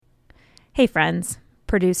Hey friends,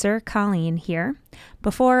 producer Colleen here.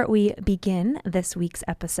 Before we begin this week's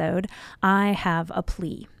episode, I have a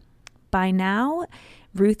plea. By now,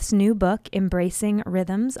 Ruth's new book, Embracing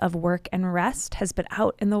Rhythms of Work and Rest, has been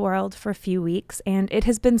out in the world for a few weeks, and it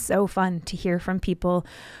has been so fun to hear from people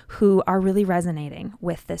who are really resonating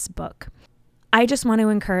with this book. I just want to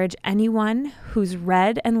encourage anyone who's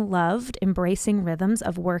read and loved Embracing Rhythms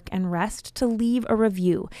of Work and Rest to leave a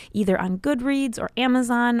review, either on Goodreads or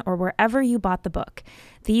Amazon or wherever you bought the book.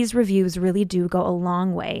 These reviews really do go a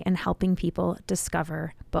long way in helping people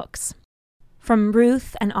discover books. From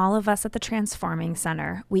Ruth and all of us at the Transforming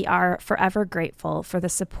Center, we are forever grateful for the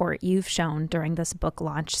support you've shown during this book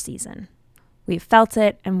launch season. We've felt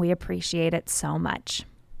it and we appreciate it so much.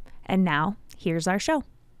 And now, here's our show.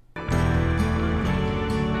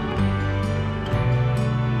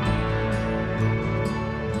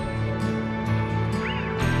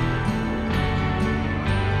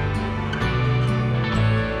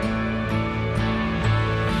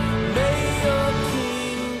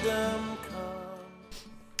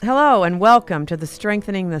 Hello and welcome to the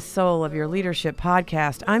Strengthening the Soul of Your Leadership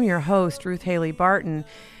podcast. I'm your host, Ruth Haley Barton,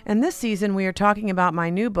 and this season we are talking about my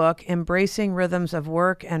new book, Embracing Rhythms of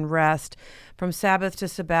Work and Rest, From Sabbath to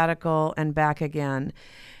Sabbatical and Back Again.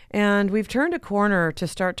 And we've turned a corner to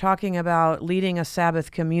start talking about leading a Sabbath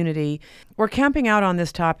community. We're camping out on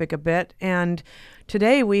this topic a bit, and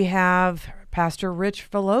today we have Pastor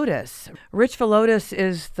Rich Villodas. Rich Villodas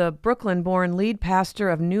is the Brooklyn-born lead pastor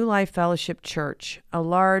of New Life Fellowship Church, a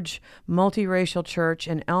large multiracial church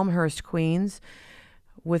in Elmhurst, Queens,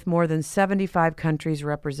 with more than 75 countries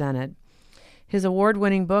represented. His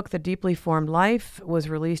award-winning book, The Deeply Formed Life, was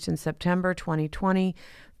released in September 2020,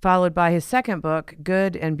 followed by his second book,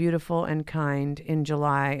 Good and Beautiful and Kind, in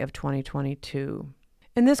July of 2022.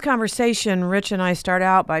 In this conversation, Rich and I start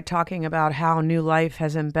out by talking about how New Life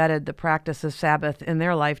has embedded the practice of Sabbath in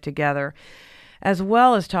their life together, as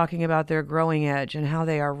well as talking about their growing edge and how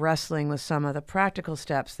they are wrestling with some of the practical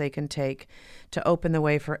steps they can take to open the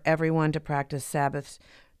way for everyone to practice Sabbath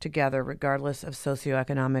together, regardless of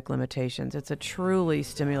socioeconomic limitations. It's a truly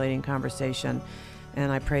stimulating conversation,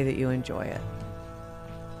 and I pray that you enjoy it.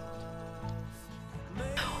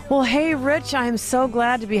 Well, hey, Rich, I'm so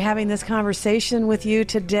glad to be having this conversation with you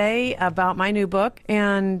today about my new book.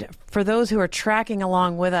 And for those who are tracking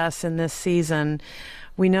along with us in this season,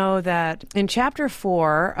 we know that in chapter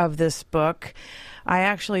 4 of this book, I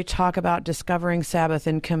actually talk about discovering Sabbath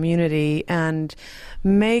in community and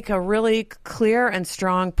make a really clear and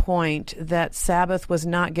strong point that Sabbath was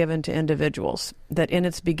not given to individuals, that in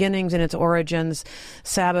its beginnings and its origins,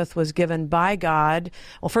 Sabbath was given by God.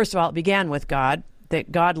 Well, first of all, it began with God, that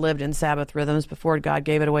God lived in Sabbath rhythms before God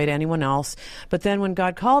gave it away to anyone else. But then when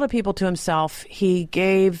God called a people to himself, he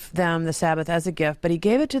gave them the Sabbath as a gift, but he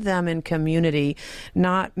gave it to them in community,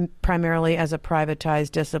 not primarily as a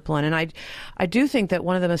privatized discipline. And I do think that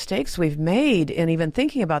one of the mistakes we've made in even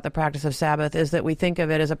thinking about the practice of Sabbath is that we think of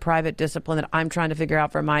it as a private discipline that I'm trying to figure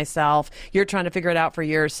out for myself. You're trying to figure it out for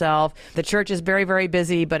yourself. The church is very, very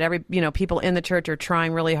busy, but people in the church are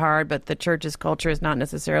trying really hard, but the church's culture is not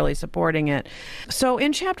necessarily supporting it. So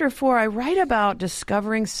in chapter 4, I write about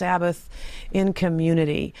discovering Sabbath in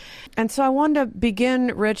community. And so I wanted to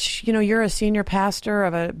begin, Rich, you're a senior pastor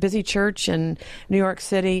of a busy church in New York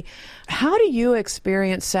City. How do you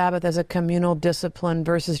experience Sabbath as a communal discipline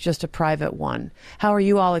versus just a private one? How are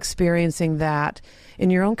you all experiencing that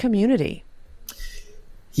in your own community?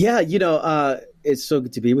 Yeah, it's so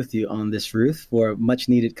good to be with you on this, Ruth, for a much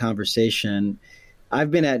needed conversation.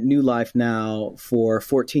 I've been at New Life now for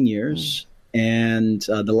 14 years. And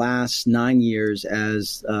the last 9 years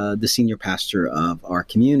as the senior pastor of our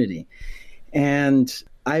community. And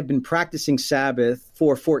I've been practicing Sabbath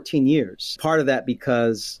for 14 years. Part of that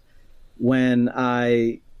because when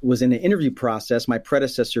I was in the interview process, my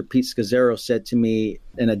predecessor, Pete Scazzaro, said to me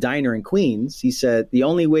in a diner in Queens, he said, the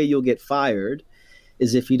only way you'll get fired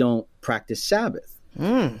is if you don't practice Sabbath.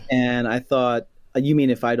 And I thought, you mean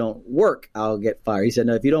if I don't work, I'll get fired? He said,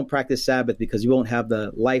 no, if you don't practice Sabbath, because you won't have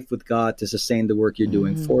the life with God to sustain the work you're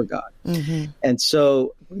doing for God. And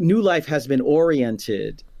so New Life has been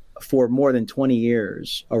oriented for more than 20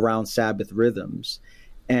 years around Sabbath rhythms.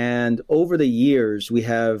 And over the years, we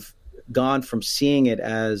have gone from seeing it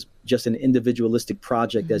as just an individualistic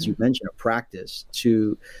project, as you mentioned, a practice,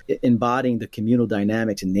 to embodying the communal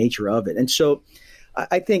dynamics and nature of it. And so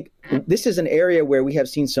I think this is an area where we have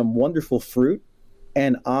seen some wonderful fruit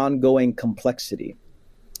and ongoing complexity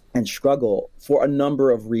and struggle for a number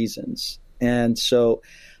of reasons. And so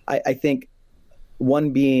I think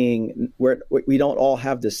One being we don't all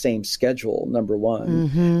have the same schedule, number one.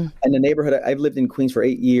 Mm-hmm. And the neighborhood, I've lived in Queens for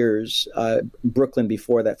 8 years, Brooklyn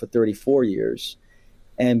before that for 34 years.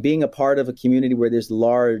 And being a part of a community where there's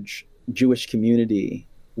large Jewish community,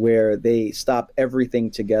 where they stop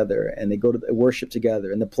everything together and they go to worship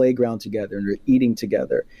together and the playground together and they're eating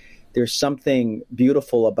together. There's something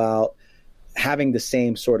beautiful about having the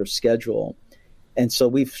same sort of schedule. And so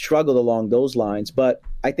we've struggled along those lines, but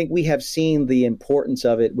I think we have seen the importance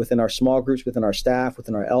of it within our small groups, within our staff,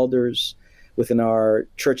 within our elders, within our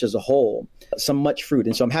church as a whole, much fruit.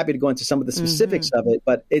 And so I'm happy to go into some of the specifics of it,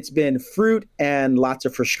 but it's been fruit and lots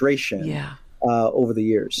of frustration over the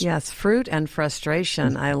years. Yes, fruit and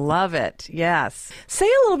frustration. I love it. Yes. Say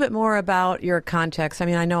a little bit more about your context. I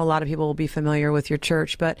mean, I know a lot of people will be familiar with your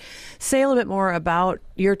church, but say a little bit more about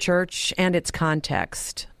your church and its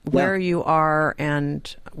context. Where you are,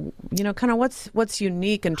 and kind of what's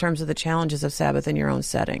unique in terms of the challenges of Sabbath in your own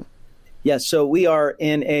setting. Yeah, so we are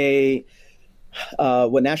in a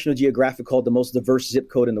what National Geographic called the most diverse zip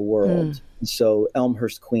code in the world. So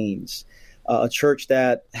Elmhurst, Queens, a church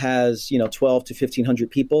that has 12 to 1,500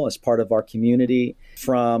 people as part of our community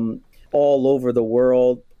from all over the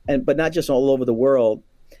world, but not just all over the world.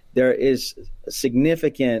 There is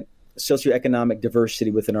significant socioeconomic diversity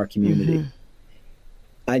within our community.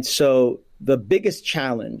 And so the biggest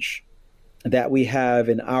challenge that we have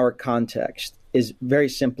in our context is very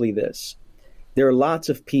simply this. There are lots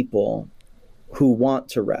of people who want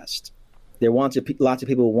to rest. Lots of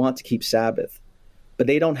people who want to keep Sabbath, but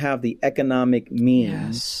they don't have the economic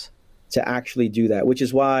means to actually do that, which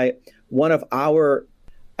is why one of our,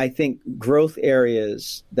 I think, growth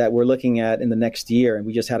areas that we're looking at in the next year, and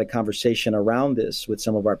we just had a conversation around this with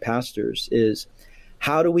some of our pastors, is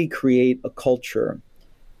how do we create a culture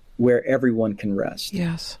where everyone can rest?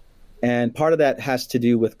 Yes. And part of that has to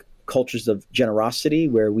do with cultures of generosity,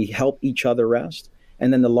 where we help each other rest.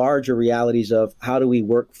 And then the larger realities of how do we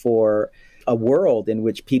work for a world in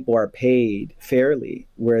which people are paid fairly,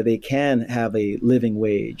 where they can have a living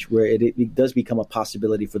wage, where it does become a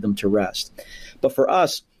possibility for them to rest. But for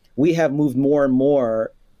us, we have moved more and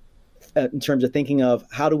more in terms of thinking of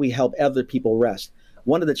how do we help other people rest.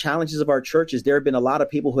 One of the challenges of our church is there have been a lot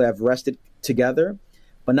of people who have rested together,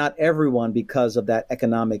 but not everyone because of that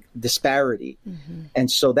economic disparity. And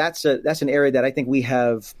so that's an area that I think we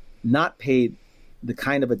have not paid the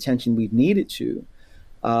kind of attention we've needed to.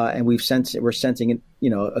 And we're sensing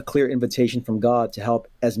a clear invitation from God to help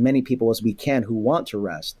as many people as we can who want to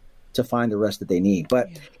rest to find the rest that they need. But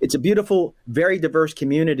it's a beautiful, very diverse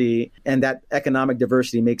community, and that economic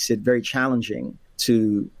diversity makes it very challenging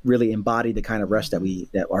to really embody the kind of rest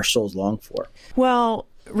that our souls long for. Well,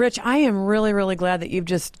 Rich, I am really, really glad that you've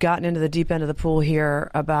just gotten into the deep end of the pool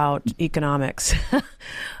here about economics,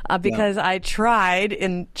 because I tried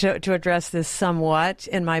to address this somewhat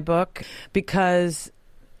in my book, because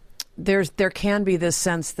there can be this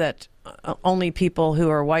sense that only people who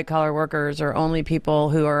are white-collar workers, or only people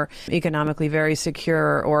who are economically very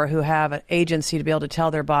secure, or who have an agency to be able to tell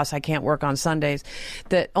their boss, I can't work on Sundays,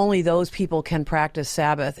 that only those people can practice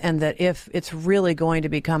Sabbath, and that if it's really going to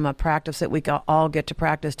become a practice that we all get to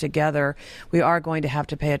practice together, we are going to have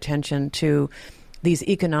to pay attention to these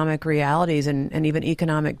economic realities and even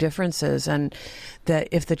economic differences, and that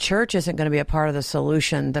if the church isn't going to be a part of the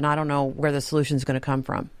solution, then I don't know where the solution is going to come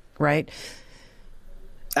from, right?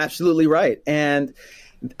 Absolutely right. And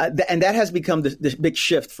that has become this big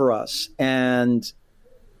shift for us. And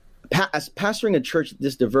as pastoring a church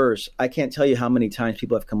this diverse, I can't tell you how many times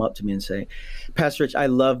people have come up to me and say, Pastor Rich, I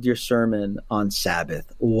loved your sermon on Sabbath.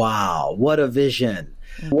 Wow, what a vision.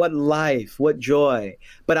 What life, what joy.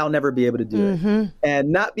 But I'll never be able to do it.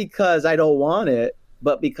 And not because I don't want it,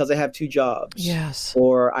 but because I have 2 jobs. Yes.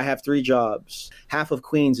 Or I have 3 jobs. Half of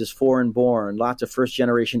Queens is foreign born, lots of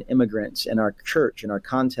first-generation immigrants in our church, in our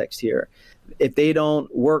context here. If they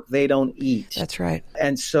don't work, they don't eat. That's right.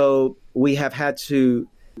 And so we have had to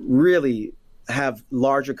really have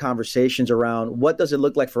larger conversations around what does it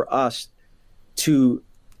look like for us to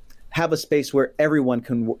have a space where everyone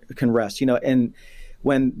can rest, and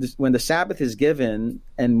when the Sabbath is given,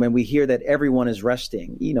 and when we hear that everyone is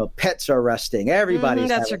resting, pets are resting, everybody's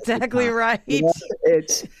that's exactly right.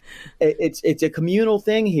 It's a communal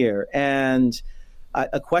thing here. And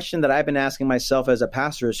a question that I've been asking myself as a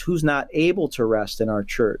pastor is, who's not able to rest in our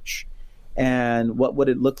church? And what would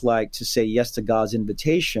it look like to say yes to God's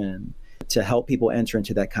invitation to help people enter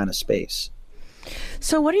into that kind of space?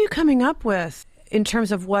 So what are you coming up with in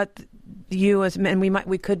terms of what you as men,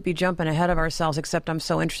 we could be jumping ahead of ourselves, except I'm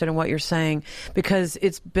so interested in what you're saying, because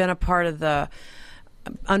it's been a part of the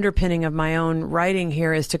underpinning of my own writing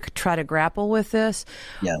here is to try to grapple with this.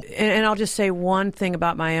 Yeah. And I'll just say one thing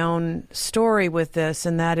about my own story with this,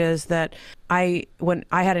 and that is that when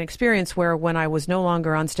I had an experience where when I was no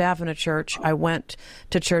longer on staff in a church, I went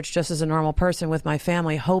to church just as a normal person with my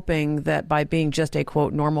family, hoping that by being just a,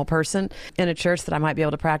 quote, normal person in a church that I might be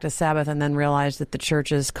able to practice Sabbath, and then realized that the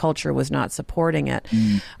church's culture was not supporting it.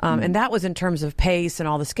 And that was in terms of pace and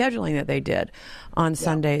all the scheduling that they did on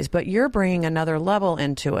Sundays. But you're bringing another level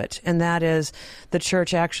into it, and that is the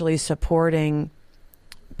church actually supporting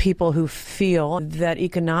people who feel that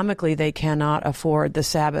economically they cannot afford the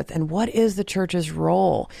Sabbath. And what is the church's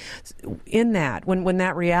role in that when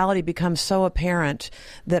that reality becomes so apparent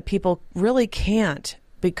that people really can't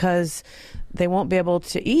because they won't be able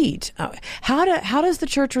to eat? How does the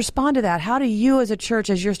church respond to that? How do you as a church,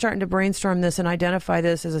 as you're starting to brainstorm this and identify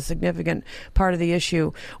this as a significant part of the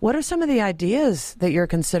issue, what are some of the ideas that you're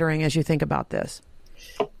considering as you think about this?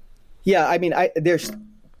 Yeah, I mean, there's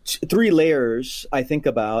three layers I think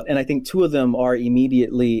about, and I think two of them are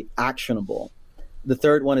immediately actionable. The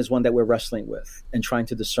third one is one that we're wrestling with and trying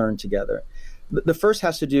to discern together. The first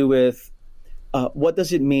has to do with what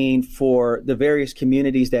does it mean for the various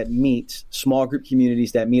communities that meet, small group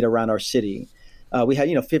communities that meet around our city. We had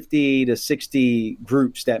 50 to 60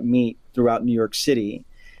 groups that meet throughout New York City,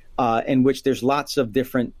 in which there's lots of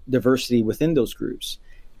different diversity within those groups.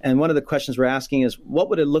 And one of the questions we're asking is, what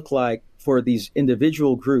would it look like for these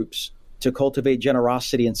individual groups to cultivate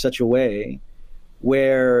generosity in such a way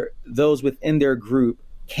where those within their group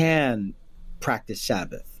can practice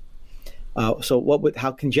Sabbath? So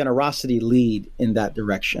how can generosity lead in that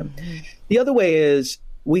direction? Mm-hmm. The other way is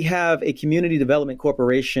we have a community development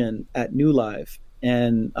corporation at New Life,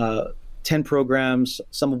 and 10 programs,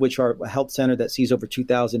 some of which are a health center that sees over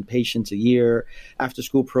 2,000 patients a year, after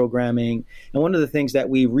school programming. And one of the things that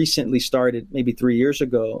we recently started maybe 3 years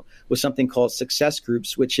ago was something called Success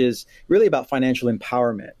Groups, which is really about financial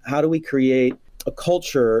empowerment. How do we create a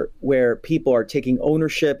culture where people are taking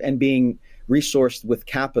ownership and being resourced with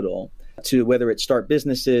capital to whether it's start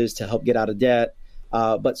businesses, to help get out of debt,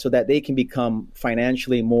 but so that they can become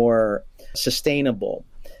financially more sustainable.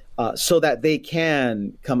 So that they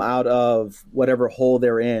can come out of whatever hole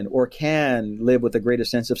they're in or can live with a greater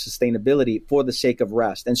sense of sustainability for the sake of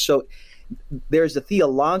rest. And so there's a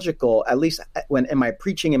theological, at least when in my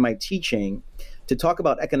preaching and my teaching, to talk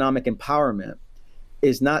about economic empowerment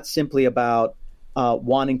is not simply about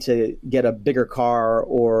wanting to get a bigger car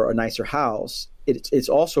or a nicer house. It's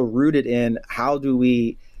also rooted in how do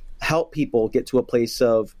we help people get to a place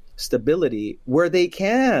of stability where they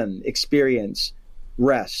can experience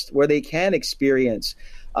rest, where they can experience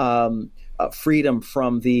freedom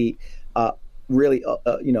from the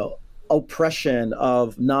oppression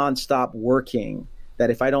of nonstop working, that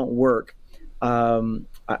if I don't work,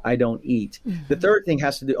 I don't eat. Mm-hmm.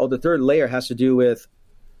 The third layer has to do with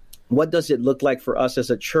what does it look like for us as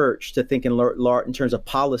a church to think in terms of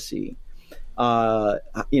policy. For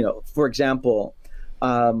example,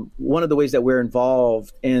 one of the ways that we're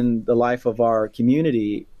involved in the life of our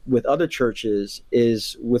community with other churches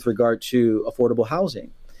is with regard to affordable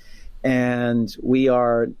housing. And we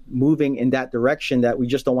are moving in that direction, that we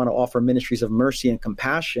just don't want to offer ministries of mercy and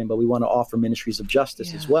compassion, but we want to offer ministries of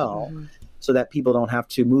justice as well, so that people don't have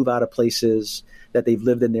to move out of places that they've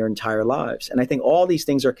lived in their entire lives. And I think all these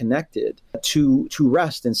things are connected to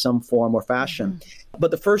rest in some form or fashion. Mm-hmm. But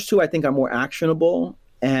the first two, I think, are more actionable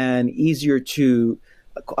and easier to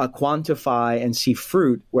quantify and see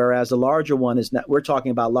fruit, whereas the larger one is not. We're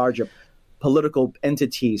talking about larger political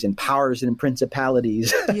entities and powers and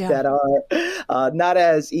principalities that are not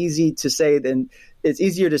as easy to say. Then it's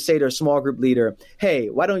easier to say to a small group leader, hey,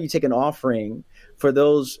 why don't you take an offering for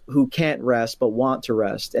those who can't rest but want to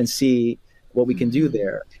rest, and see what we can do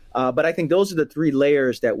there. But I think those are the three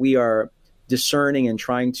layers that we are discerning and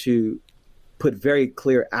trying to put very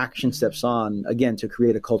clear action steps on, again, to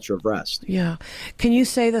create a culture of rest. Yeah. Can you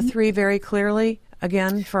say the three very clearly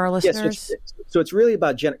again for our listeners? Yes, so it's really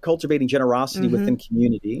about cultivating generosity within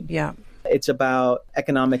community. Yeah. It's about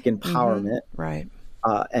economic empowerment. Right.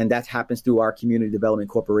 And that happens through our Community Development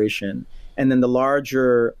Corporation. And then the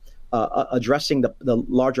larger, addressing the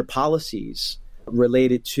larger policies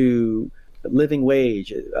related to living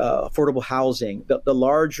wage, affordable housing, the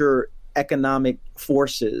larger economic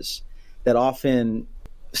forces that often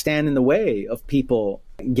stand in the way of people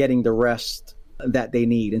getting the rest that they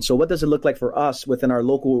need. And so what does it look like for us within our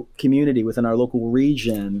local community, within our local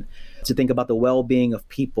region, to think about the well-being of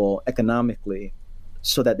people economically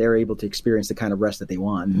so that they're able to experience the kind of rest that they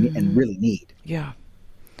want and really need? Yeah.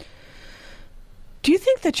 Do you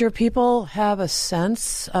think that your people have a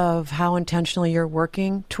sense of how intentionally you're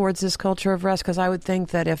working towards this culture of rest? Because I would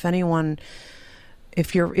think that if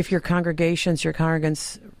your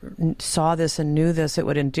congregants saw this and knew this, it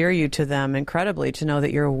would endear you to them incredibly to know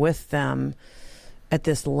that you're with them at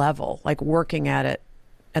this level, like working at it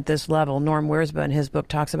at this level. Norm Wiersbe in his book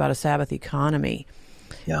talks about a Sabbath economy,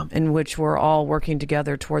 in which we're all working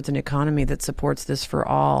together towards an economy that supports this for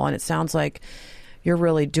all. And it sounds like you're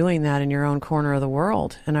really doing that in your own corner of the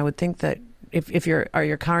world. And I would think that are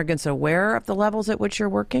your congregants aware of the levels at which you're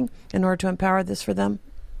working in order to empower this for them?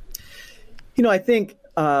 I think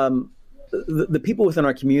the people within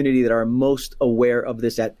our community that are most aware of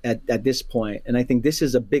this at this point, and I think this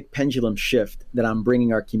is a big pendulum shift that I'm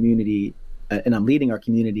bringing our community and I'm leading our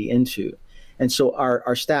community into. And so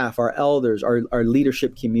our staff, our elders, our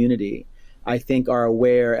leadership community, I think are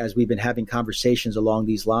aware as we've been having conversations along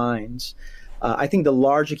these lines. I think the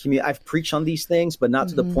larger community, I've preached on these things, but not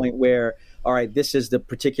to the point where, all right, this is the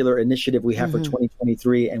particular initiative we have for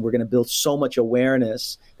 2023, and we're going to build so much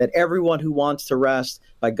awareness that everyone who wants to rest,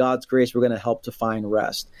 by God's grace, we're going to help to find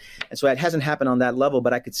rest. And so it hasn't happened on that level,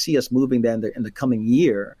 but I could see us moving there in the coming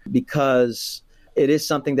year, because it is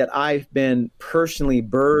something that I've been personally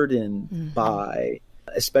burdened by,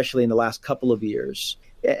 especially in the last couple of years.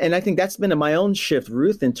 And I think that's been my own shift,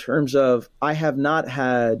 Ruth, in terms of I have not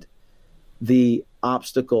had the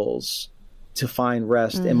obstacles to find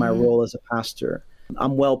rest in my role as a pastor.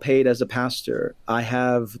 I'm well paid as a pastor. I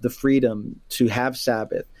have the freedom to have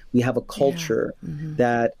Sabbath. We have a culture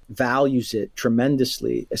that values it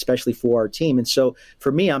tremendously, especially for our team. And so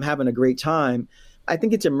for me, I'm having a great time. I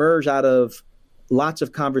think it's emerged out of lots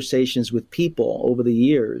of conversations with people over the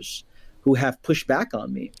years who have pushed back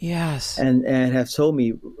on me. Yes. And have told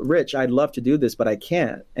me, Rich, I'd love to do this, but I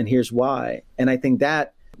can't. And here's why. And I think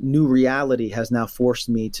that new reality has now forced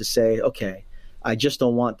me to say, okay, I just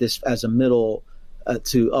don't want this as a middle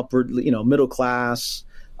to upward, middle class,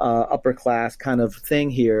 upper class kind of thing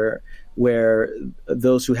here, where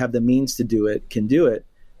those who have the means to do it can do it.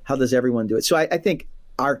 How does everyone do it? So I think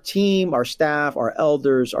our team, our staff, our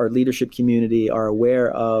elders, our leadership community are aware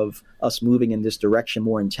of us moving in this direction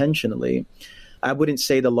more intentionally. I wouldn't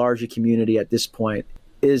say the larger community at this point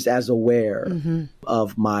is as aware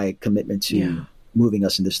of my commitment to moving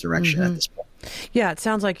us in this direction at this point. Yeah, it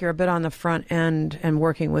sounds like you're a bit on the front end and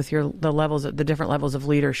working with the different levels of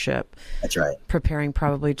leadership. That's right. Preparing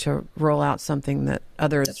probably to roll out something that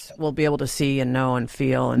others will be able to see and know and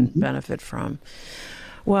feel and benefit from.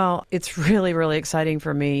 Well, it's really, really exciting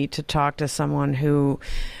for me to talk to someone who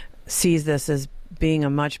sees this as being a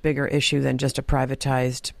much bigger issue than just a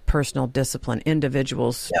privatized personal discipline,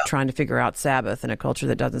 individuals trying to figure out Sabbath in a culture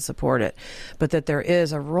that doesn't support it, but that there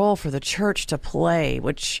is a role for the church to play,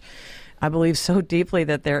 which I believe so deeply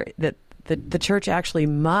that the church actually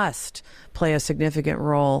must play a significant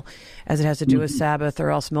role as it has to do with Sabbath,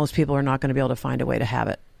 or else most people are not going to be able to find a way to have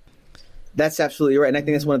it. That's absolutely right. And I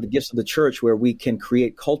think that's one of the gifts of the church, where we can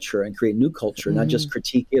create culture and create new culture, not just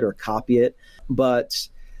critique it or copy it, but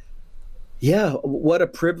yeah, what a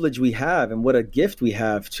privilege we have and what a gift we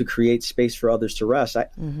have to create space for others to rest.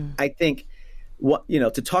 I think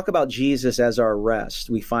to talk about Jesus as our rest,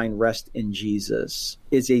 we find rest in Jesus,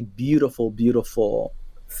 is a beautiful, beautiful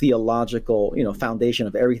theological, foundation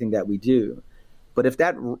of everything that we do. But if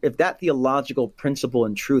that theological principle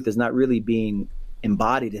and truth is not really being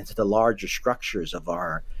embodied into the larger structures of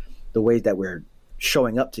the ways that we're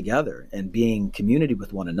showing up together and being community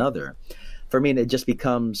with one another, for me, it just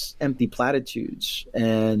becomes empty platitudes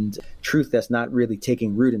and truth that's not really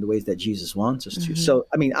taking root in the ways that Jesus wants us to. So,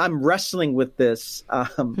 I'm wrestling with this.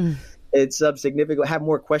 It's significant. I have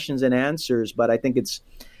more questions than answers, but I think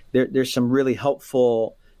there's some really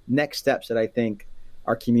helpful next steps that I think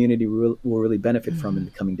our community will really benefit from in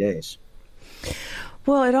the coming days.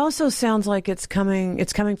 Well, it also sounds like it's coming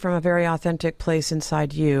from a very authentic place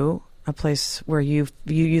inside you, a place where you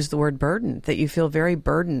use the word burden, that you feel very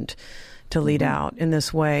burdened to lead out in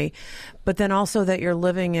this way, but then also that you're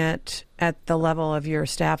living it at the level of your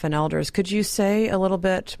staff and elders. Could you say a little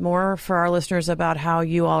bit more for our listeners about how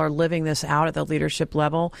you all are living this out at the leadership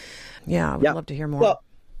level? Yeah, we'd love to hear more. Well,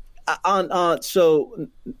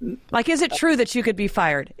 is it true that you could be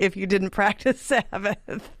fired if you didn't practice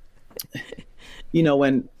Sabbath?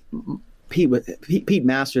 When Pete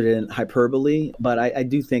mastered it in hyperbole, but I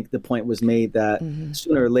do think the point was made that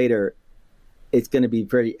sooner or later, it's going to be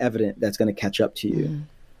very evident that's going to catch up to you,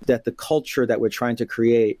 that the culture that we're trying to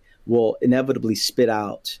create will inevitably spit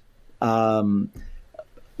out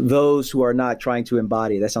those who are not trying to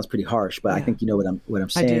embody. That sounds pretty harsh, but I think you know what I'm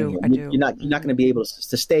saying. I do. You're not going to be able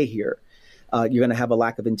to stay here. You're going to have a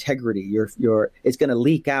lack of integrity. It's going to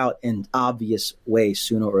leak out in obvious ways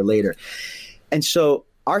sooner or later. And so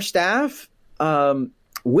our staff,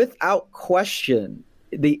 without question,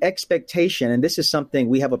 the expectation, and this is something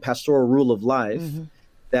we have a pastoral rule of life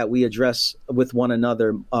that we address with one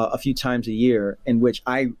another a few times a year, in which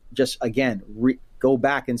I just, again, go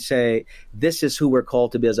back and say, this is who we're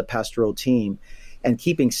called to be as a pastoral team. And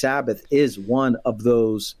keeping Sabbath is one of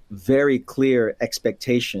those very clear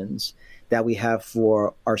expectations that we have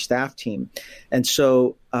for our staff team. And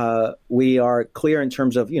so we are clear in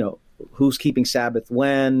terms of, who's keeping Sabbath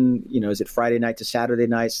when, is it Friday night to Saturday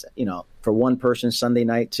nights, for one person, Sunday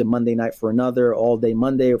night to Monday night for another, all day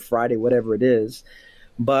Monday or Friday, whatever it is.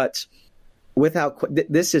 But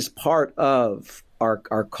this is part of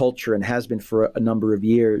our culture and has been for a number of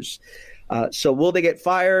years. So will they get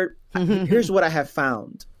fired? Here's what I have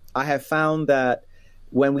found. I have found that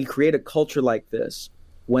when we create a culture like this,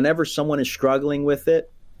 whenever someone is struggling with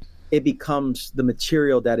it, it becomes the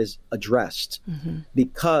material that is addressed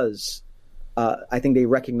because I think they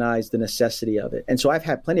recognize the necessity of it. And so I've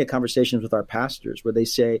had plenty of conversations with our pastors where they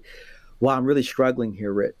say, well, I'm really struggling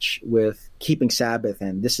here, Rich, with keeping Sabbath,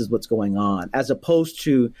 and this is what's going on, as opposed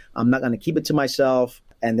to I'm not going to keep it to myself,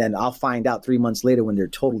 and then I'll find out 3 months later when they're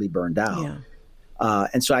totally burned out. Yeah.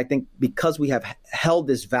 And so I think because we have held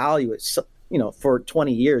this value, for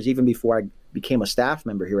 20 years, even before I became a staff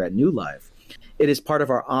member here at New Life, it is part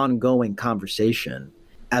of our ongoing conversation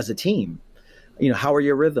as a team. How are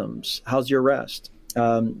your rhythms? How's your rest?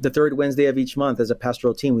 The third Wednesday of each month as a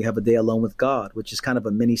pastoral team, we have a day alone with God, which is kind of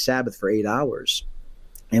a mini Sabbath for 8 hours,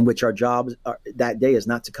 in which our job that day is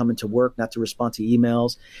not to come into work, not to respond to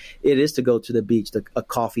emails. It is to go to the beach, a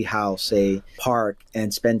coffee house, a park,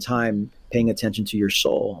 and spend time paying attention to your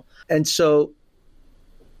soul. And so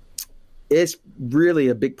it's really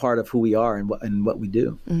a big part of who we are and what we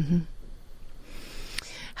do. Mm-hmm.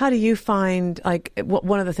 How do you find,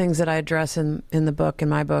 one of the things that I address in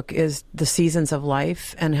my book, is the seasons of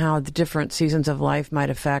life and how the different seasons of life might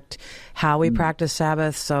affect how we practice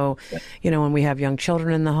Sabbath. So, when we have young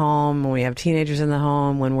children in the home, when we have teenagers in the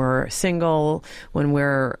home, when we're single, when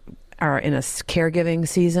we're in a caregiving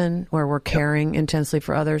season where we're caring intensely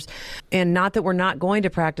for others. And not that we're not going to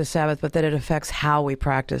practice Sabbath, but that it affects how we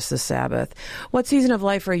practice the Sabbath. What season of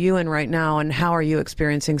life are you in right now, and how are you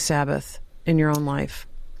experiencing Sabbath in your own life?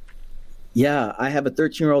 Yeah, I have a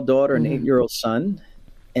 13-year-old daughter and an 8-year-old son,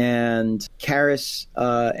 and Karis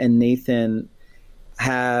and Nathan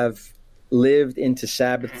have lived into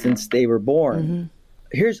Sabbath since they were born.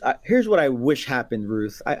 Here's what I wish happened,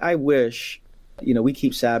 Ruth. I wish, we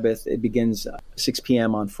keep Sabbath. It begins 6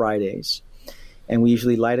 p.m. on Fridays, and we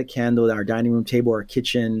usually light a candle at our dining room table or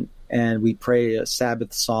kitchen, and we pray a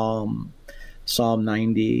Sabbath psalm, Psalm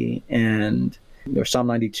 90 or Psalm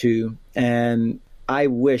 92, and I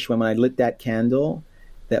wish when I lit that candle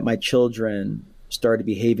that my children started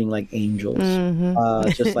behaving like angels,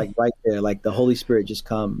 just like right there, like the Holy Spirit just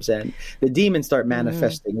comes and the demons start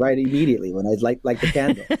manifesting right immediately when I light the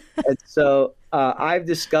candle. And so I've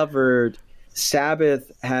discovered Sabbath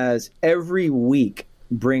has every week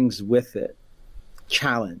brings with it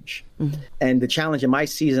challenge. And the challenge in my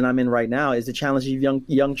season I'm in right now is the challenge of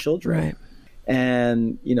young children. Right.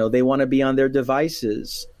 And, they want to be on their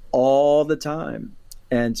devices all the time.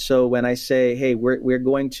 And so when I say, hey, we're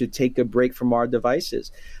going to take a break from our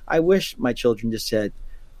devices, I wish my children just said,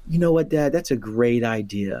 you know what, Dad, that's a great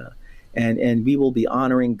idea. And we will be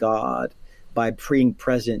honoring God by being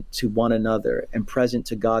present to one another and present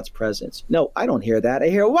to God's presence. No, I don't hear that. I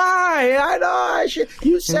hear, why? I know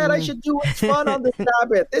you said I should do what's fun on the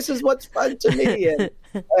Sabbath. This is what's fun to me.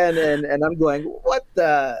 And I'm going, what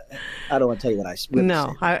the? I don't want to tell you what I said.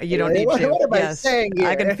 No, you don't need to. What am I saying here?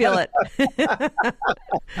 I can feel it.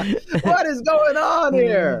 What is going on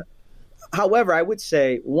here? However, I would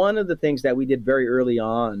say one of the things that we did very early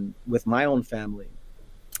on with my own family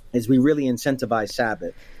is we really incentivized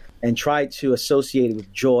Sabbath and try to associate it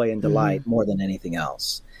with joy and delight more than anything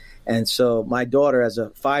else. And so my daughter, as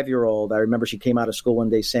a 5-year-old, I remember she came out of school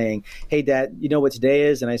one day saying, hey, Dad, you know what today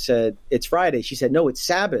is? And I said, it's Friday. She said, no, it's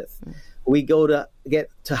Sabbath. We go to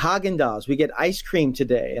Haagen-Dazs. We get ice cream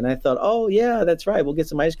today. And I thought, oh, yeah, that's right. We'll get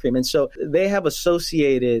some ice cream. And so they have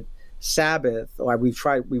associated Sabbath, or we've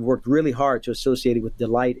worked really hard to associate it with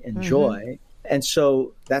delight and joy. And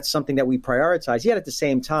so that's something that we prioritize. Yet at the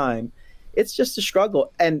same time, it's just a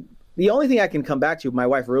struggle. And the only thing I can come back to, my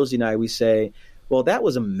wife Rosie and I, we say, well, that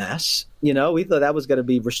was a mess. We thought that was going to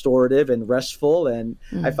be restorative and restful. And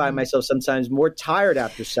I find myself sometimes more tired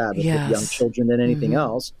after Sabbath with young children than anything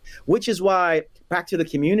else, which is why, back to the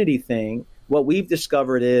community thing, what we've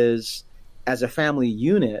discovered is, as a family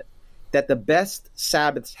unit, that the best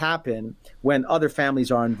Sabbaths happen when other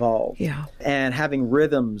families are involved. Yeah. And having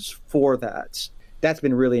rhythms for that. That's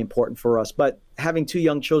been really important for us. But having 2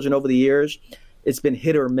 young children over the years, it's been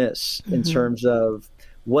hit or miss in terms of,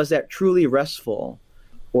 was that truly restful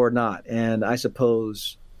or not? And I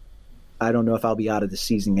suppose, I don't know if I'll be out of the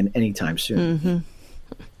season anytime soon.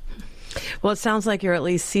 Well, it sounds like you're at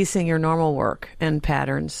least ceasing your normal work and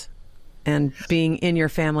patterns and being in your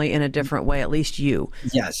family in a different way, at least you.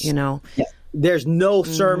 Yes. Yeah. There's no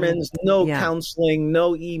sermons, no counseling,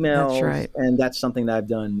 no emails. That's right. And that's something that I've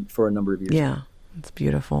done for a number of years. Yeah, it's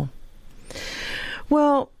beautiful.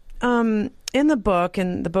 Well, in the book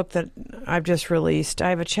that I've just released, I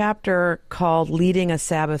have a chapter called Leading a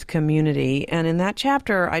Sabbath Community. And in that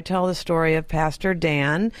chapter, I tell the story of Pastor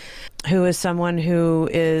Dan, who is someone who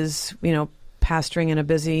is, pastoring in a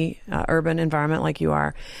busy urban environment like you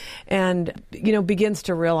are, and, begins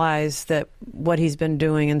to realize that what he's been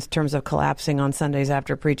doing in terms of collapsing on Sundays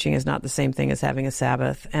after preaching is not the same thing as having a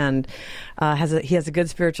Sabbath. And he has a good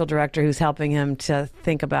spiritual director who's helping him to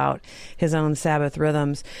think about his own Sabbath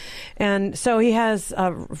rhythms. And so he has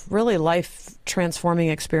a really life-transforming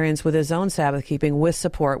experience with his own Sabbath keeping with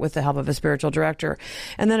support, with the help of a spiritual director,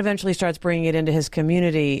 and then eventually starts bringing it into his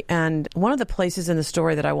community. And one of the places in the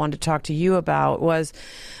story that I wanted to talk to you about was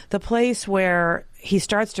the place where he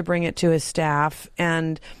starts to bring it to his staff,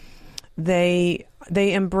 and they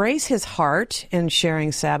embrace his heart in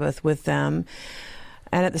sharing Sabbath with them.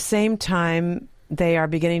 And at the same time, they are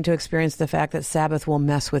beginning to experience the fact that Sabbath will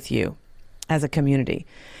mess with you as a community.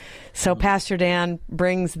 So Pastor Dan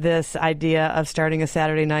brings this idea of starting a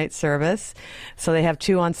Saturday night service. So they have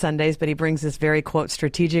 2 on Sundays, but he brings this very, quote,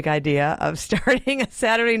 strategic idea of starting a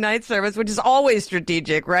Saturday night service, which is always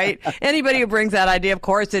strategic, right? Anybody who brings that idea, of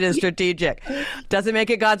course it is strategic. Doesn't make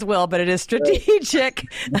it God's will, but it is strategic.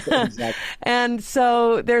 Exactly. And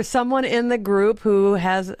so there's someone in the group who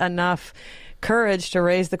has enough courage to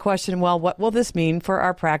raise the question, well, what will this mean for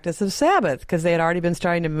our practice of Sabbath? Because they had already been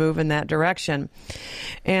starting to move in that direction.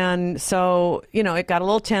 And so, it got a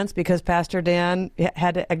little tense because Pastor Dan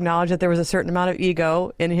had to acknowledge that there was a certain amount of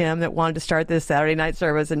ego in him that wanted to start this Saturday night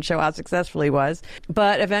service and show how successful he was.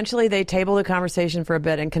 But eventually they tabled the conversation for a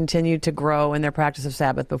bit and continued to grow in their practice of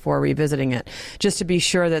Sabbath before revisiting it, just to be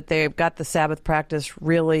sure that they've got the Sabbath practice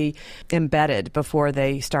really embedded before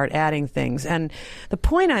they start adding things. And the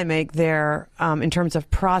point I make there, in terms of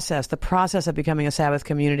the process of becoming a Sabbath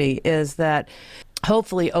community, is that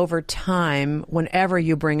hopefully over time, whenever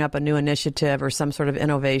you bring up a new initiative or some sort of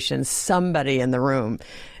innovation, somebody in the room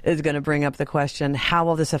is going to bring up the question, how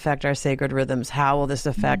will this affect our sacred rhythms? How will this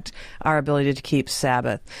affect our ability to keep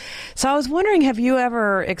Sabbath? So I was wondering, have you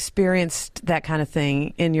ever experienced that kind of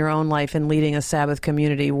thing in your own life in leading a Sabbath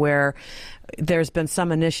community where there's been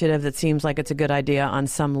some initiative that seems like it's a good idea on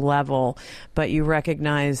some level, but you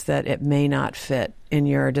recognize that it may not fit in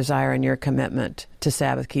your desire and your commitment to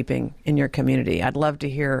Sabbath keeping in your community? I'd love to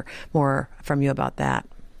hear more from you about that.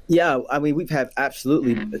 Yeah, I mean, we've had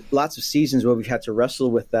absolutely lots of seasons where we've had to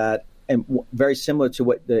wrestle with that. And very similar to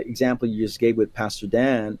what the example you just gave with Pastor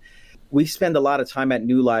Dan, we spend a lot of time at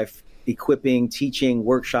New Life equipping, teaching,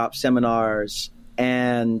 workshops, seminars,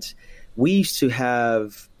 and we used to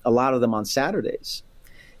have a lot of them on Saturdays.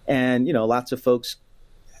 And, lots of folks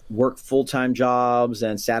work full-time jobs,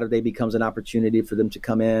 and Saturday becomes an opportunity for them to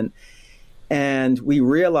come in. And we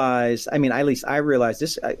realized, at least I realized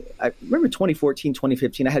this, I remember 2014,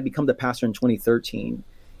 2015, I had become the pastor in 2013.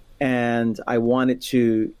 And I wanted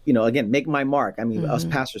to, again, make my mark. Us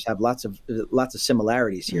pastors have lots of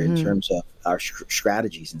similarities here in terms of our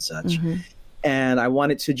strategies and such. And I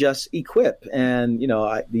wanted to just equip. And,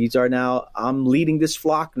 I'm leading this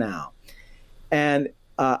flock now. And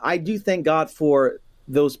I do thank God for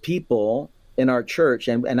those people in our church,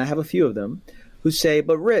 and I have a few of them, who say,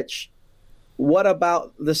 but Rich, what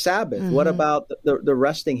about the Sabbath? What about the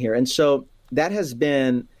resting here? And so that has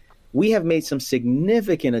been, we have made some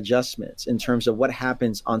significant adjustments in terms of what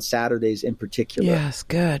happens on Saturdays in particular. Yes,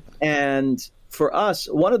 good. And for us,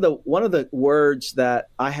 one of the words that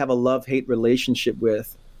I have a love-hate relationship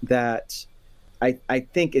with that I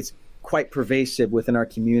think is quite pervasive within our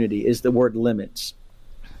community is the word limits.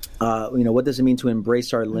 What does it mean to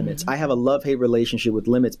embrace our limits? I have a love-hate relationship with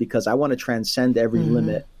limits because I want to transcend every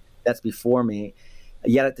limit that's before me.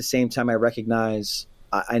 Yet at the same time, I recognize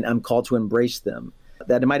I'm called to embrace them.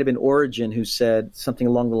 That it might have been Origen who said something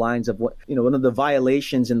along the lines of one of the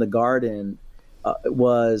violations in the garden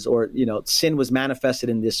sin was manifested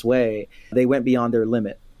in this way. They went beyond their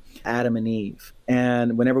limit, Adam and Eve.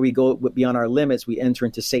 And whenever we go beyond our limits, we enter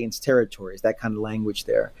into Satan's territories, that kind of language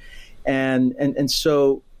there. And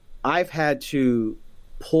so I've had to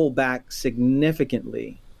pull back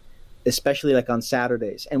significantly, especially like on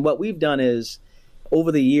Saturdays. And what we've done is,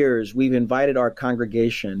 over the years, we've invited our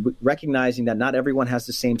congregation, recognizing that not everyone has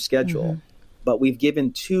the same schedule, but we've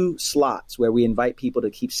given 2 slots where we invite people to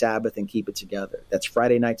keep Sabbath and keep it together. That's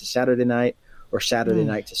Friday night to Saturday night, or Saturday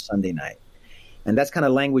night to Sunday night. And that's kind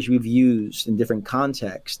of language we've used in different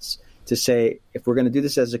contexts to say, if we're going to do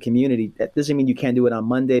this as a community, that doesn't mean you can't do it on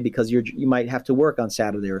Monday because you might have to work on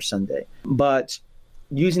Saturday or Sunday. But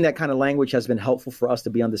using that kind of language has been helpful for us to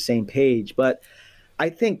be on the same page. But I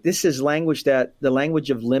think this is language that the language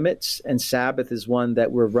of limits and Sabbath is one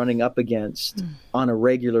that we're running up against on a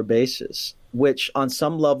regular basis, which on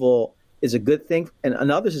some level is a good thing. And on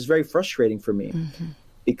others is very frustrating for me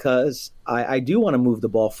because I do want to move the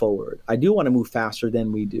ball forward. I do want to move faster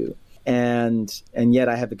than we do. And yet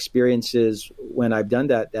I have experiences when I've done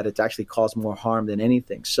that it's actually caused more harm than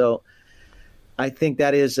anything. So I think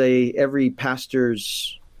that is every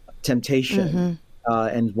pastor's temptation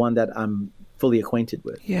and one that I'm fully acquainted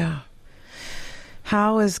with. Yeah.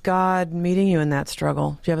 How is God meeting you in that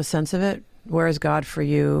struggle? Do you have a sense of it? Where is God for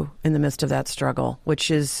you in the midst of that struggle?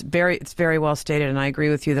 Which is it's very well stated, and I agree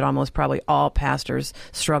with you that almost probably all pastors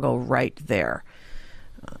struggle right there.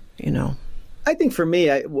 I think for me,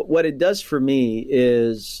 what it does for me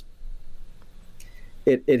is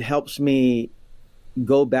it helps me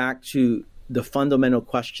go back to the fundamental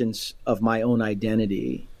questions of my own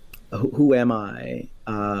identity. Who am I?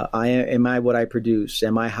 Am I what I produce?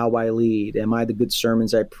 Am I how I lead? Am I the good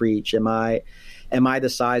sermons I preach? Am I the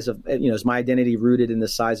size of, is my identity rooted in the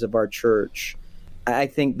size of our church? I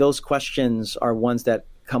think those questions are ones that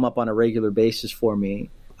come up on a regular basis for me.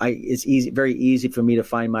 It's very easy for me to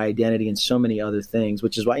find my identity in so many other things,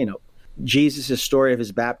 which is why, Jesus' story of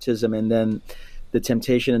his baptism and then the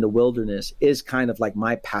temptation in the wilderness is kind of like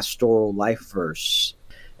my pastoral life verse.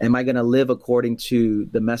 Am I going to live according to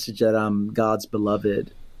the message that I'm God's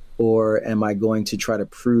beloved, or am I going to try to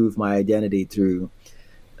prove my identity through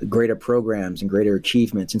greater programs and greater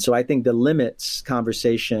achievements? And so I think the limits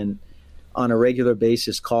conversation on a regular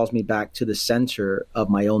basis calls me back to the center of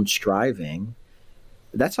my own striving.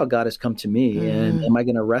 That's how God has come to me. And am I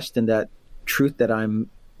going to rest in that truth that I'm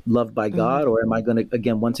loved by God, or am I going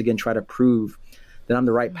to, once again, try to prove that I'm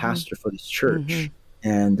the right pastor for this church?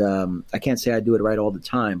 And I can't say I do it right all the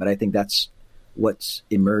time, but I think that's what's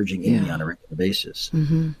emerging in me on a regular basis.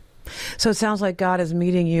 So it sounds like God is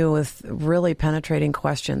meeting you with really penetrating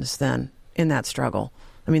questions then in that struggle.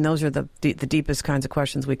 I mean, those are the deepest kinds of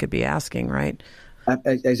questions we could be asking, right?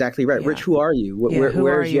 Exactly right. Rich, who are you?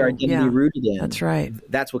 Where is your identity rooted in? That's right.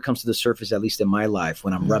 That's what comes to the surface, at least in my life,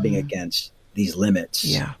 when I'm rubbing against these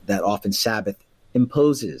limits that often Sabbath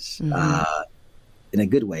imposes in a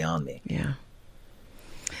good way on me. Yeah.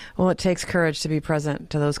 Well, it takes courage to be present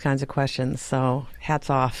to those kinds of questions. So hats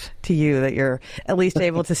off to you that you're at least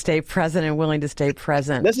able to stay present and willing to stay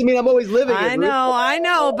present. Doesn't mean I'm always living it. I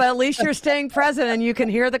know, but at least you're staying present and you can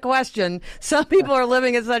hear the question. Some people are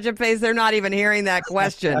living at such a pace they're not even hearing that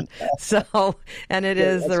question. So, and it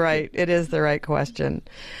is the right question.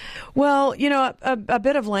 Well, a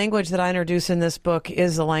bit of language that I introduce in this book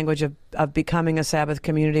is the language of becoming a Sabbath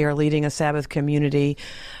community or leading a Sabbath community.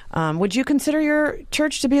 Would you consider your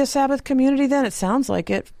church to be a Sabbath community then? It sounds like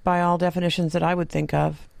it by all definitions that I would think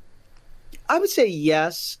of. I would say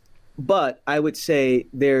yes, but I would say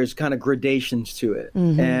there's kind of gradations to it.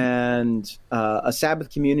 And a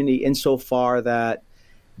Sabbath community insofar that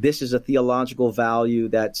this is a theological value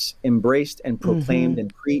that's embraced and proclaimed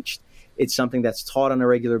and preached. It's something that's taught on a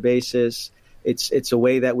regular basis. It's a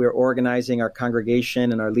way that we're organizing our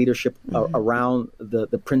congregation and our leadership around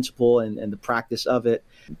the principle and the practice of it.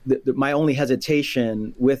 My only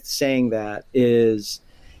hesitation with saying that is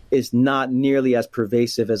not nearly as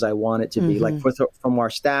pervasive as I want it to be. Like from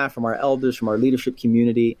our staff, from our elders, from our leadership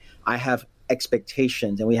community, I have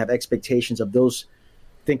expectations, and we have expectations of those.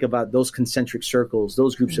 Think about those concentric circles,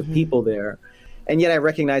 those groups of people there. And yet I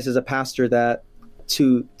recognize as a pastor that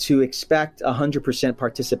to expect 100%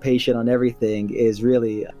 participation on everything is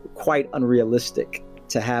really quite unrealistic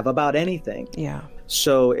to have about anything. Yeah.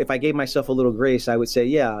 So if I gave myself a little grace, I would say,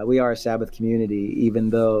 yeah, we are a Sabbath community, even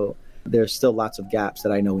though there's still lots of gaps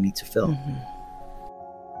that I know we need to fill.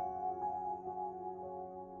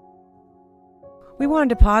 We wanted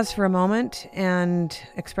to pause for a moment and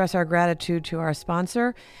express our gratitude to our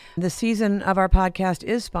sponsor. The season of our podcast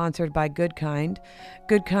is sponsored by Good Kind.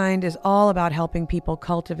 Good Kind is all about helping people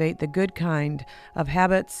cultivate the good kind of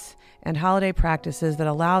habits and holiday practices that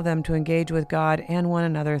allow them to engage with God and one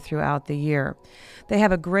another throughout the year. They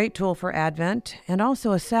have a great tool for Advent and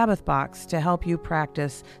also a Sabbath box to help you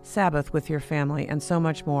practice Sabbath with your family and so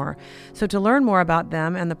much more. So to learn more about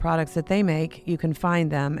them and the products that they make, you can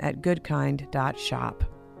find them at goodkind.shop.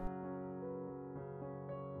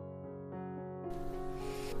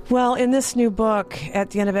 Well, in this new book, at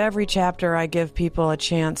the end of every chapter, I give people a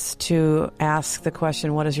chance to ask the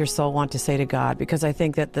question, what does your soul want to say to God? Because I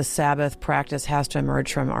think that the Sabbath practice has to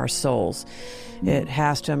emerge from our souls. It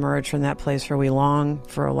has to emerge from that place where we long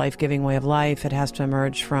for a life-giving way of life. It has to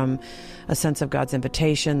emerge from a sense of God's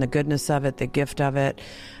invitation, the goodness of it, the gift of it,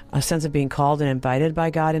 a sense of being called and invited by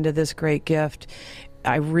God into this great gift.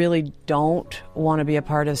 I really don't want to be a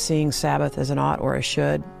part of seeing Sabbath as an ought or a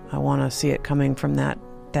should. I want to see it coming from that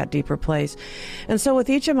deeper place. And so with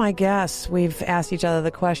each of my guests, we've asked each other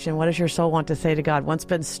the question, what does your soul want to say to God? What's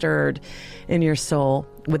been stirred in your soul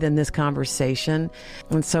within this conversation?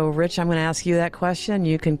 And so, Rich, I'm going to ask you that question.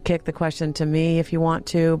 You can kick the question to me if you want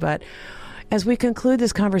to, but as we conclude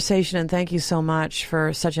this conversation, and thank you so much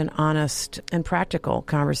for such an honest and practical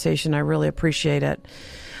conversation, I really appreciate it.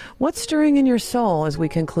 What's stirring in your soul as we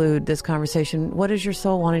conclude this conversation? What is your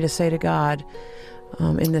soul wanting to say to God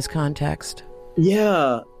in this context?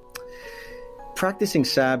 Yeah. Practicing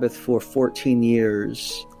Sabbath for 14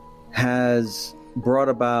 years has brought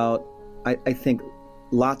about, I think,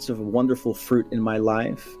 lots of wonderful fruit in my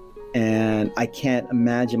life. And I can't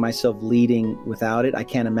imagine myself leading without it. I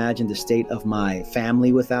can't imagine the state of my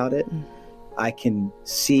family without it. I can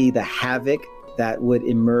see the havoc that would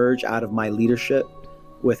emerge out of my leadership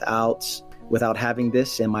without having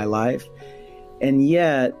this in my life. And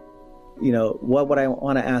yet, what would I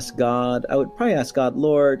want to ask God? I would probably ask God,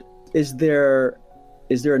 Lord, is there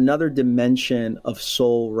another dimension of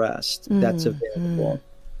soul rest that's available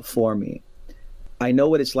for me? I know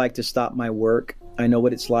what it's like to stop my work. I know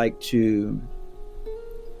what it's like to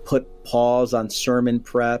put pause on sermon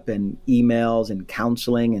prep and emails and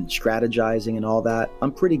counseling and strategizing and all that.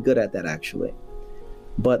 I'm pretty good at that, actually.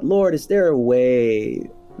 But Lord, is there a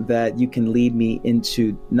way that you can lead me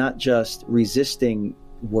into not just resisting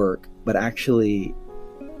work, but actually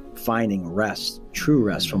finding rest, true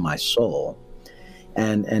rest for my soul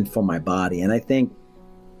and for my body? And I think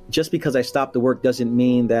just because I stopped the work doesn't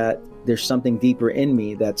mean that there's something deeper in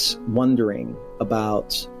me that's wondering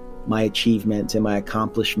about my achievements and my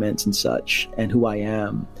accomplishments and such and who I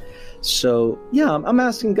am. So yeah, I'm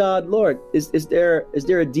asking God, Lord, is there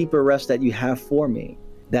a deeper rest that you have for me,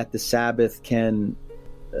 that the Sabbath can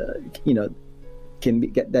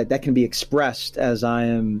be expressed as I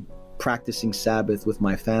am practicing Sabbath with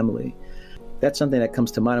my family? That's something that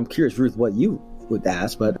comes to mind. I'm curious, Ruth, what you would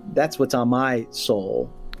ask, but that's what's on my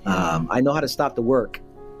soul. I know how to stop the work,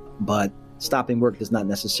 but stopping work does not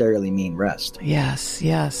necessarily mean rest. Yes.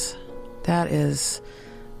 That is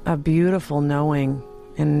a beautiful knowing.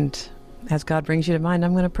 And as God brings you to mind,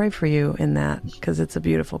 I'm going to pray for you in that, because it's a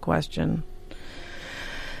beautiful question.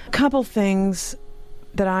 A couple things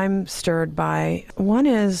that I'm stirred by. One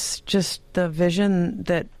is just the vision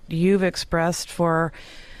that you've expressed for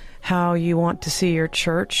how you want to see your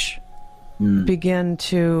church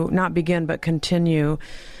continue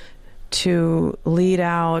to lead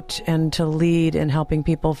out and to lead in helping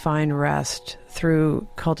people find rest through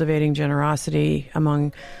cultivating generosity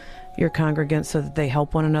among your congregants so that they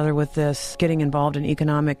help one another with this, getting involved in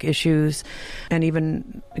economic issues, and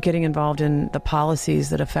even getting involved in the policies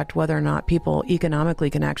that affect whether or not people economically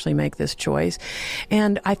can actually make this choice.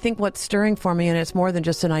 And I think what's stirring for me, and it's more than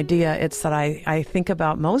just an idea, it's that I think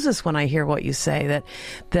about Moses when I hear what you say,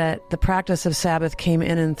 that the practice of Sabbath came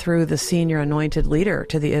in and through the senior anointed leader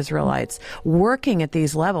to the Israelites, working at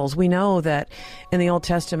these levels. We know that in the Old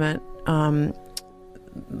Testament,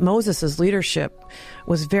 Moses' leadership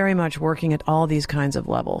was very much working at all these kinds of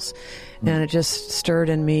levels. And it just stirred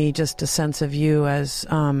in me just a sense of you as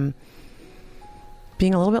being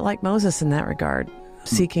a little bit like Moses in that regard,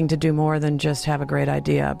 seeking to do more than just have a great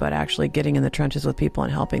idea, but actually getting in the trenches with people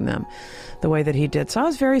and helping them the way that he did. So I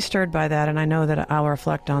was very stirred by that, and I know that I'll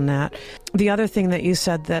reflect on that. The other thing that you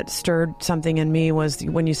said that stirred something in me was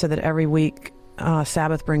when you said that every week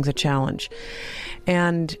Sabbath brings a challenge.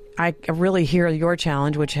 And I really hear your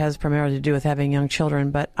challenge, which has primarily to do with having young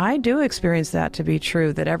children, but I do experience that to be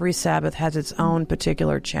true, that every Sabbath has its own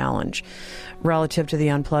particular challenge relative to the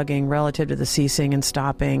unplugging, relative to the ceasing and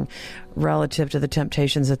stopping, relative to the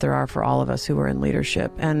temptations that there are for all of us who are in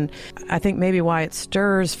leadership. And I think maybe why it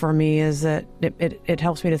stirs for me is that it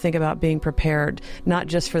helps me to think about being prepared, not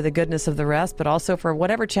just for the goodness of the rest, but also for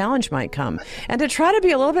whatever challenge might come. And to try to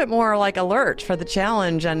be a little bit more like alert for the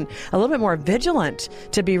challenge and a little bit more vigilant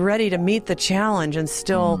to be ready to meet the challenge and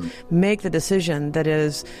still make the decision that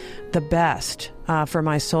is the best for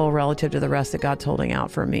my soul relative to the rest that God's holding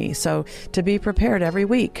out for me. So to be prepared every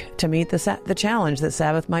week to meet the challenge that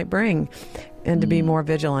Sabbath might bring, and to be more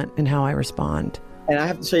vigilant in how I respond. And I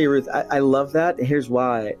have to tell you, Ruth, I love that. Here's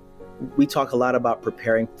why. We talk a lot about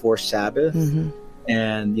preparing for Sabbath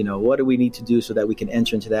and, what do we need to do so that we can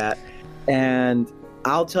enter into that? And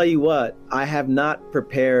I'll tell you what, I have not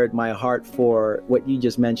prepared my heart for what you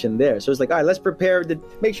just mentioned there. So it's like, all right, let's prepare to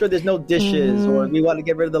make sure there's no dishes or we want to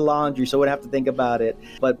get rid of the laundry so we don't have to think about it.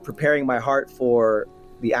 But preparing my heart for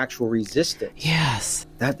the actual resistance. Yes.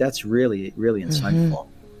 That's really, really insightful.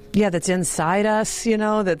 Yeah, that's inside us,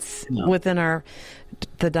 that's within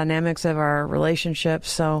the dynamics of our relationships.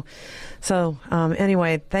 So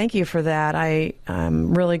anyway, thank you for that.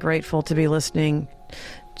 I'm really grateful to be listening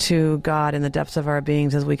to God in the depths of our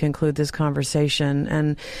beings as we conclude this conversation.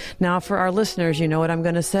 And now for our listeners, you know what I'm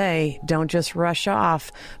going to say. Don't just rush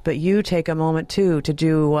off, but you take a moment too to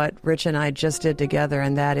do what Rich and I just did together,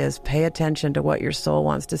 and that is pay attention to what your soul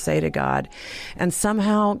wants to say to God and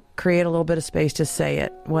somehow create a little bit of space to say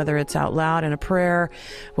it, whether it's out loud in a prayer,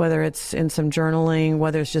 whether it's in some journaling,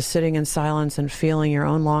 whether it's just sitting in silence and feeling your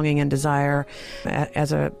own longing and desire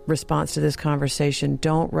as a response to this conversation.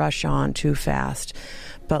 Don't rush on too fast,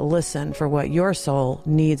 but listen for what your soul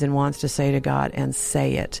needs and wants to say to God and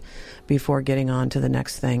say it before getting on to the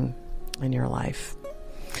next thing in your life.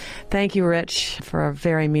 Thank you, Rich, for a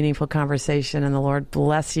very meaningful conversation, and the Lord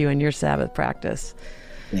bless you in your Sabbath practice.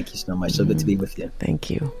 Thank you so much. So good to be with you. Thank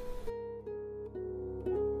you.